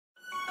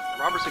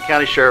Robertson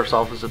County Sheriff's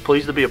Office is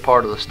pleased to be a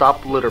part of the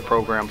Stop Litter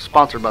program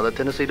sponsored by the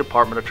Tennessee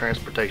Department of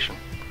Transportation.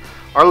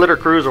 Our litter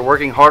crews are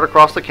working hard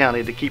across the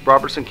county to keep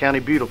Robertson County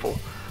beautiful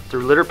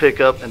through litter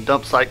pickup and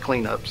dump site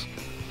cleanups.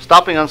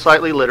 Stopping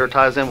unsightly litter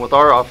ties in with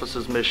our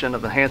office's mission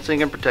of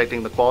enhancing and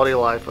protecting the quality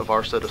of life of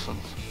our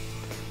citizens.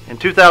 In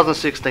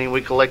 2016, we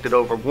collected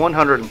over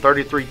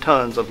 133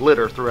 tons of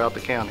litter throughout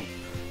the county.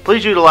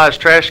 Please utilize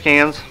trash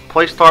cans,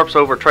 place tarps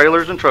over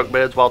trailers and truck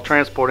beds while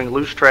transporting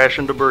loose trash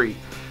and debris,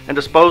 and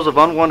dispose of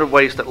unwanted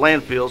waste at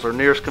landfills or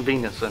nearest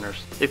convenience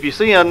centers. If you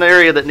see an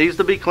area that needs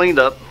to be cleaned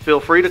up, feel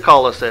free to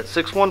call us at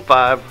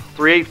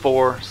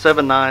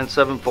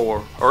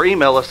 615-384-7974 or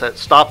email us at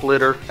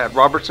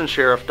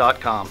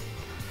stoplitter@robertsonsheriff.com.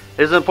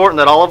 It is important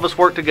that all of us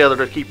work together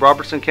to keep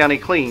Robertson County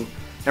clean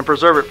and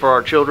preserve it for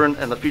our children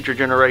and the future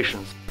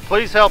generations.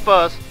 Please help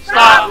us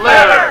stop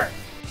litter!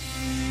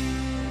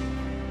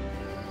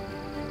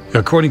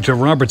 According to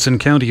Robertson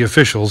County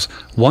officials,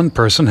 one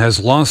person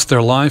has lost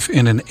their life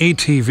in an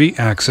ATV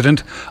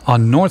accident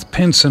on North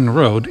Pinson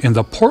Road in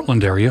the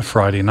Portland area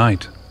Friday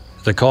night.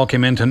 The call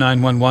came into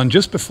 911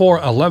 just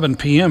before 11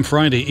 p.m.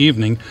 Friday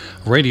evening.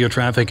 Radio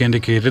traffic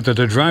indicated that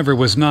the driver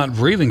was not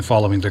breathing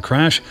following the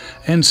crash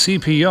and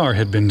CPR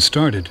had been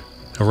started.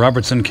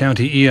 Robertson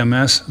County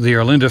EMS, the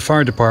Erlinda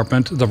Fire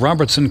Department, the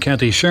Robertson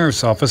County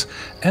Sheriff's Office,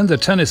 and the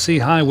Tennessee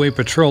Highway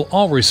Patrol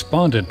all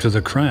responded to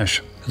the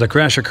crash. The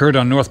crash occurred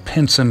on North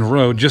Pinson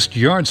Road, just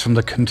yards from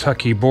the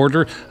Kentucky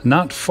border,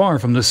 not far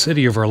from the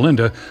city of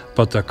Erlinda,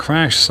 but the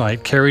crash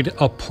site carried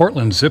a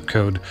Portland zip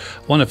code.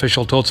 One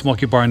official told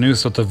Smoky Bar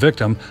News that the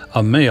victim,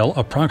 a male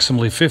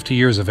approximately 50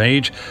 years of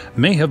age,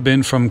 may have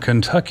been from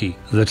Kentucky.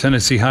 The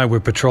Tennessee Highway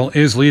Patrol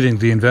is leading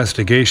the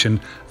investigation.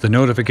 The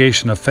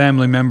notification of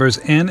family members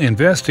and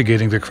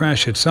investigating the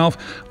crash itself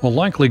will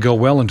likely go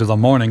well into the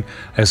morning.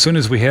 As soon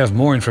as we have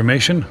more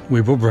information,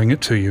 we will bring it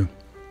to you.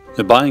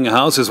 Buying a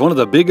house is one of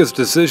the biggest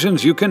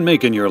decisions you can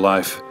make in your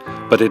life.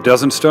 But it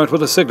doesn't start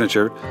with a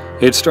signature.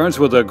 It starts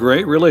with a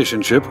great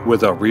relationship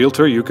with a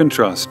realtor you can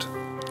trust.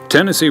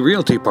 Tennessee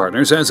Realty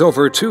Partners has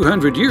over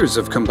 200 years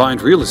of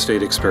combined real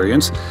estate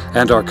experience,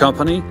 and our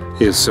company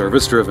is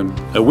service-driven.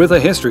 With a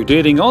history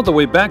dating all the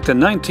way back to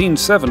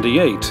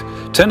 1978,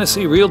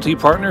 Tennessee Realty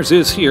Partners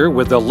is here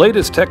with the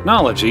latest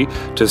technology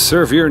to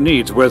serve your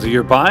needs, whether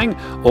you're buying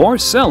or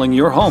selling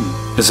your home.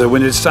 So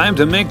when it's time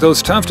to make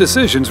those tough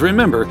decisions,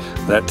 remember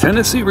that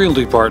Tennessee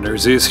Realty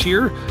Partners is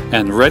here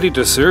and ready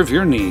to serve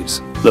your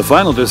needs. The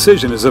final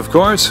decision is, of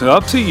course,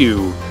 up to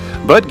you.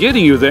 But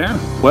getting you there,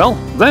 well,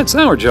 that's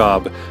our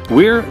job.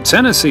 We're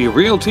Tennessee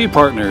Realty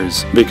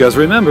Partners. Because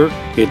remember,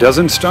 it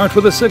doesn't start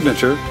with a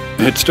signature.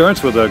 It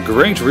starts with a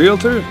great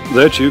realtor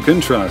that you can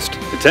trust.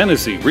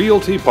 Tennessee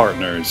Realty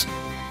Partners.